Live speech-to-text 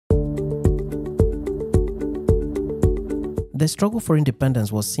The struggle for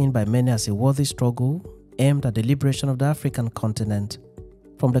independence was seen by many as a worthy struggle aimed at the liberation of the African continent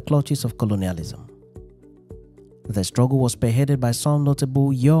from the clutches of colonialism. The struggle was spearheaded by some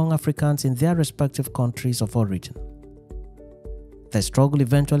notable young Africans in their respective countries of origin. The struggle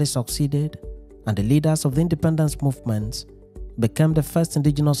eventually succeeded, and the leaders of the independence movements became the first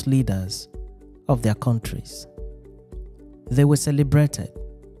indigenous leaders of their countries. They were celebrated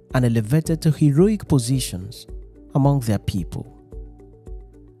and elevated to heroic positions among their people.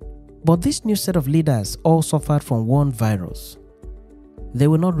 But this new set of leaders all suffered from one virus. They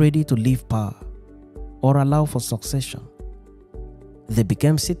were not ready to leave power or allow for succession. They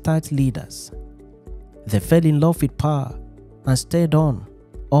became sit-tight leaders. They fell in love with power and stayed on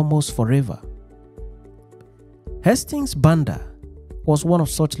almost forever. Hastings Banda was one of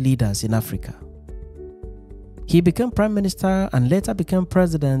such leaders in Africa. He became Prime Minister and later became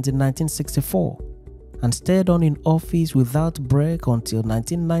President in 1964 and stayed on in office without break until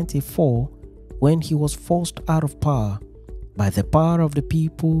 1994, when he was forced out of power by the power of the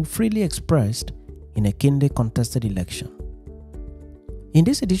people freely expressed in a keenly contested election. In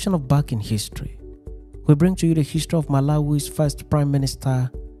this edition of Back in History, we bring to you the history of Malawi's first Prime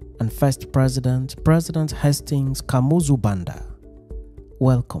Minister and first President, President Hastings Kamuzu Banda.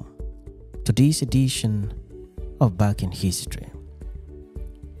 Welcome to this edition of Back in History.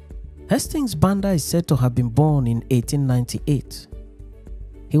 Hastings Banda is said to have been born in 1898.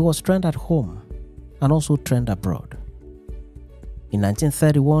 He was trained at home and also trained abroad. In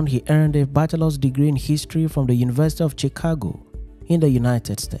 1931, he earned a bachelor's degree in history from the University of Chicago in the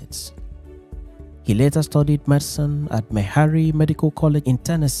United States. He later studied medicine at Meharry Medical College in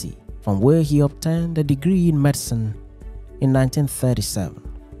Tennessee, from where he obtained a degree in medicine in 1937.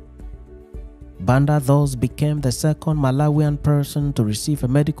 Banda thus became the second Malawian person to receive a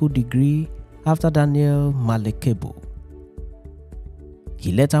medical degree after Daniel Malekebo.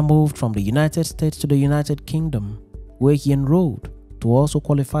 He later moved from the United States to the United Kingdom, where he enrolled to also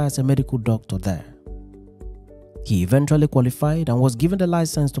qualify as a medical doctor there. He eventually qualified and was given the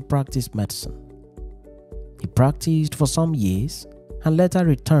license to practice medicine. He practiced for some years and later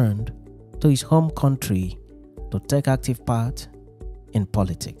returned to his home country to take active part in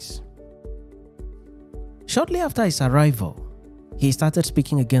politics. Shortly after his arrival, he started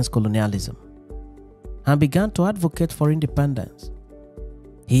speaking against colonialism and began to advocate for independence.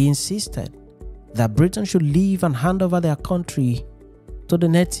 He insisted that Britain should leave and hand over their country to the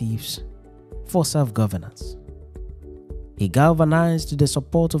natives for self-governance. He galvanized the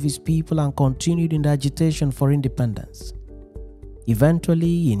support of his people and continued in the agitation for independence.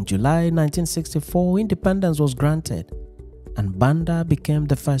 Eventually, in July 1964, independence was granted and Banda became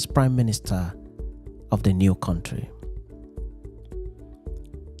the first Prime Minister of the new country.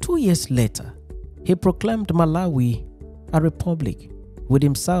 2 years later, he proclaimed Malawi a republic with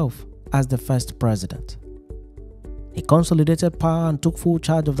himself as the first president. He consolidated power and took full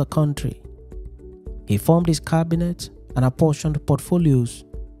charge of the country. He formed his cabinet and apportioned portfolios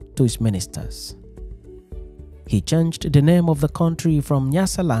to his ministers. He changed the name of the country from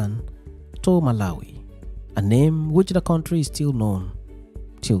Nyasaland to Malawi, a name which the country is still known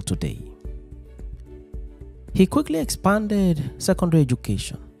till today. He quickly expanded secondary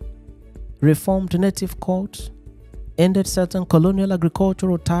education, reformed native courts, ended certain colonial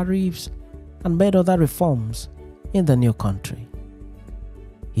agricultural tariffs, and made other reforms in the new country.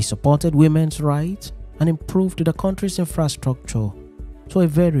 He supported women's rights and improved the country's infrastructure to a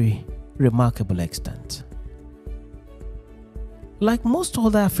very remarkable extent. Like most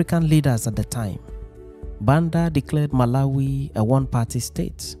other African leaders at the time, Banda declared Malawi a one-party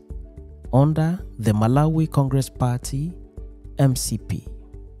state under the Malawi Congress Party, MCP.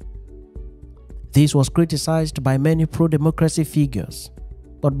 This was criticized by many pro-democracy figures,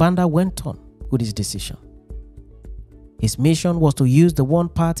 but Banda went on with his decision. His mission was to use the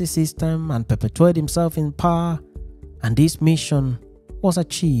one-party system and perpetuate himself in power, and this mission was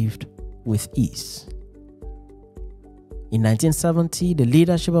achieved with ease. In 1970, the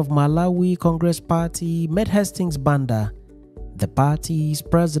leadership of Malawi Congress Party made Hastings Banda the party's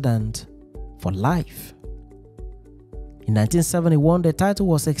president for life. In 1971, the title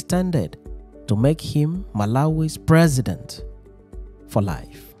was extended to make him Malawi's president for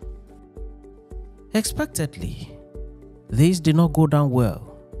life. Expectedly, this did not go down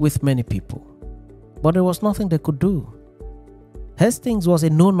well with many people, but there was nothing they could do. Hastings was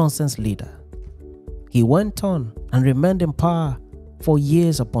a no-nonsense leader. He went on and remained in power for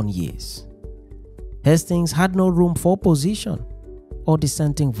years upon years. Hastings had no room for opposition or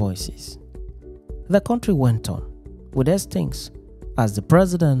dissenting voices. The country went on with Hastings as the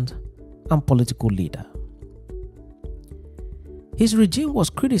president and political leader. His regime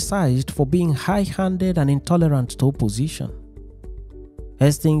was criticized for being high-handed and intolerant to opposition.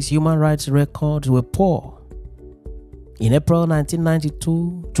 Hastings' human rights records were poor. In April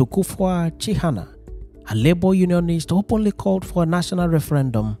 1992, Chukufwa Chihana, a labor unionist, openly called for a national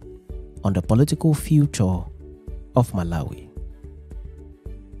referendum on the political future of Malawi.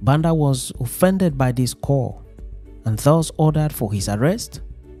 Banda was offended by this call and thus ordered for his arrest,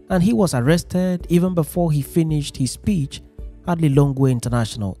 and he was arrested even before he finished his speech at Lilongwe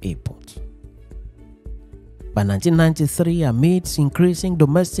International Airport. By 1993, amidst increasing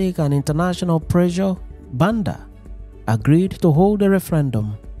domestic and international pressure, Banda agreed to hold a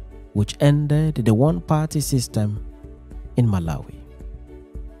referendum which ended the one-party system in Malawi.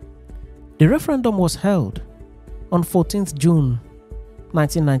 The referendum was held on 14th June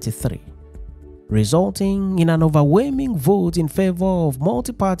 1993, resulting in an overwhelming vote in favor of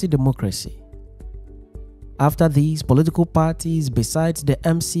multi-party democracy. After these, political parties besides the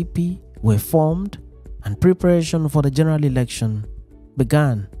MCP were formed and preparation for the general election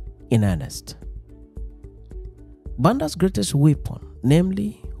began in earnest. Banda's greatest weapon,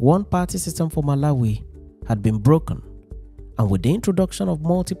 namely one-party system for Malawi, had been broken, and with the introduction of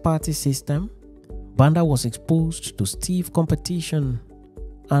multi-party system, Banda was exposed to stiff competition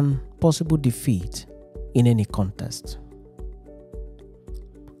and possible defeat in any contest.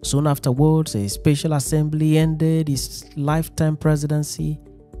 Soon afterwards, a special assembly ended his lifetime presidency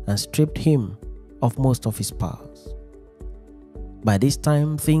and stripped him of most of his powers. By this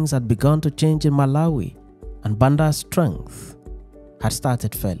time, things had begun to change in Malawi, and Banda's strength had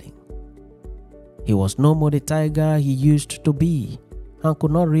started failing. He was no more the tiger he used to be and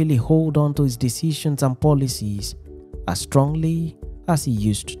could not really hold on to his decisions and policies as strongly as he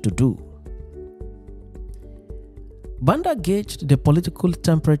used to do. Banda gauged the political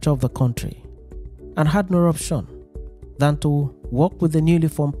temperature of the country and had no option than to work with the newly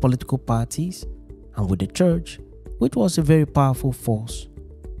formed political parties and with the church, which was a very powerful force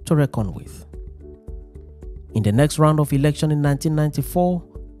to reckon with. In the next round of election in 1994,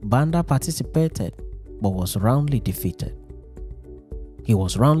 Banda participated but was roundly defeated. He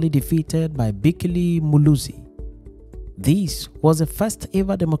was roundly defeated by Bikili Muluzi. This was the first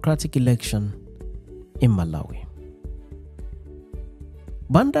ever democratic election in Malawi.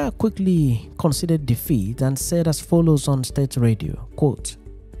 Banda quickly considered defeat and said as follows on state radio, quote,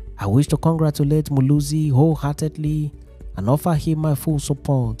 "I wish to congratulate Muluzi wholeheartedly and offer him my full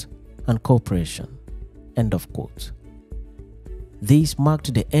support and cooperation." End of quote. This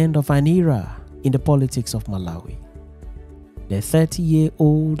marked the end of an era in the politics of Malawi. The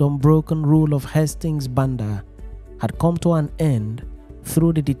 30-year-old unbroken rule of Hastings Banda had come to an end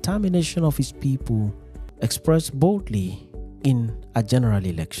through the determination of his people expressed boldly in a general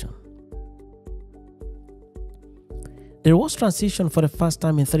election. There was transition for the first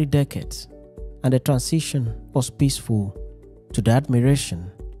time in 3 decades, and the transition was peaceful to the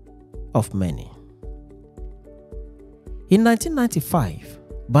admiration of many. In 1995,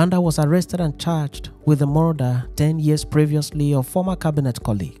 Banda was arrested and charged with the murder 10 years previously of former cabinet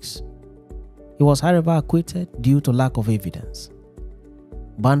colleagues. He was however acquitted due to lack of evidence.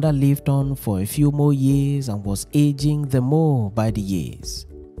 Banda lived on for a few more years and was aging the more by the years.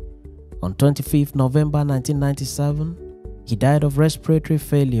 On 25th November 1997, he died of respiratory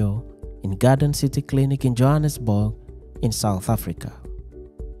failure in Garden City Clinic in Johannesburg in South Africa.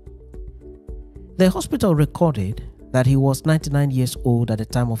 The hospital recorded that he was 99 years old at the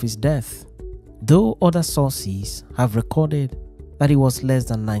time of his death, though other sources have recorded that he was less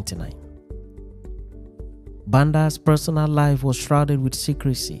than 99. Banda's personal life was shrouded with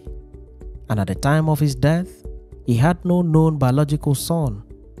secrecy, and at the time of his death, he had no known biological son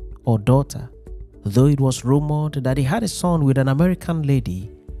or daughter, though it was rumored that he had a son with an American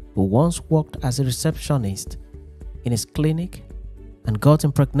lady who once worked as a receptionist in his clinic and got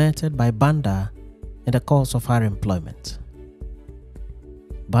impregnated by Banda in the course of her employment.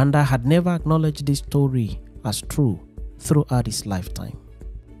 Banda had never acknowledged this story as true throughout his lifetime.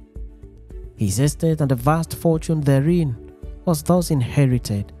 His estate and the vast fortune therein was thus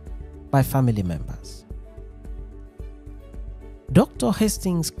inherited by family members. Dr.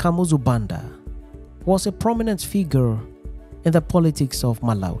 Hastings Kamuzu Banda was a prominent figure in the politics of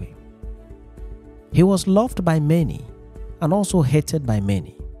Malawi. He was loved by many and also hated by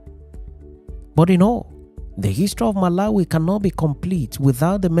many. But in all, the history of Malawi cannot be complete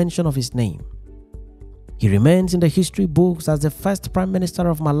without the mention of his name. He remains in the history books as the first Prime Minister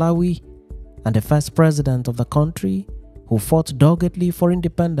of Malawi and the first president of the country who fought doggedly for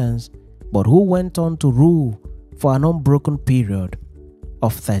independence, but who went on to rule for an unbroken period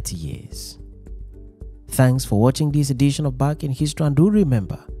of 30 years. Thanks for watching this edition of Back in History, and do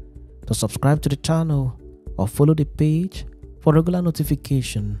remember to subscribe to the channel or follow the page for regular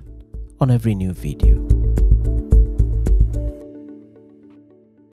notification on every new video.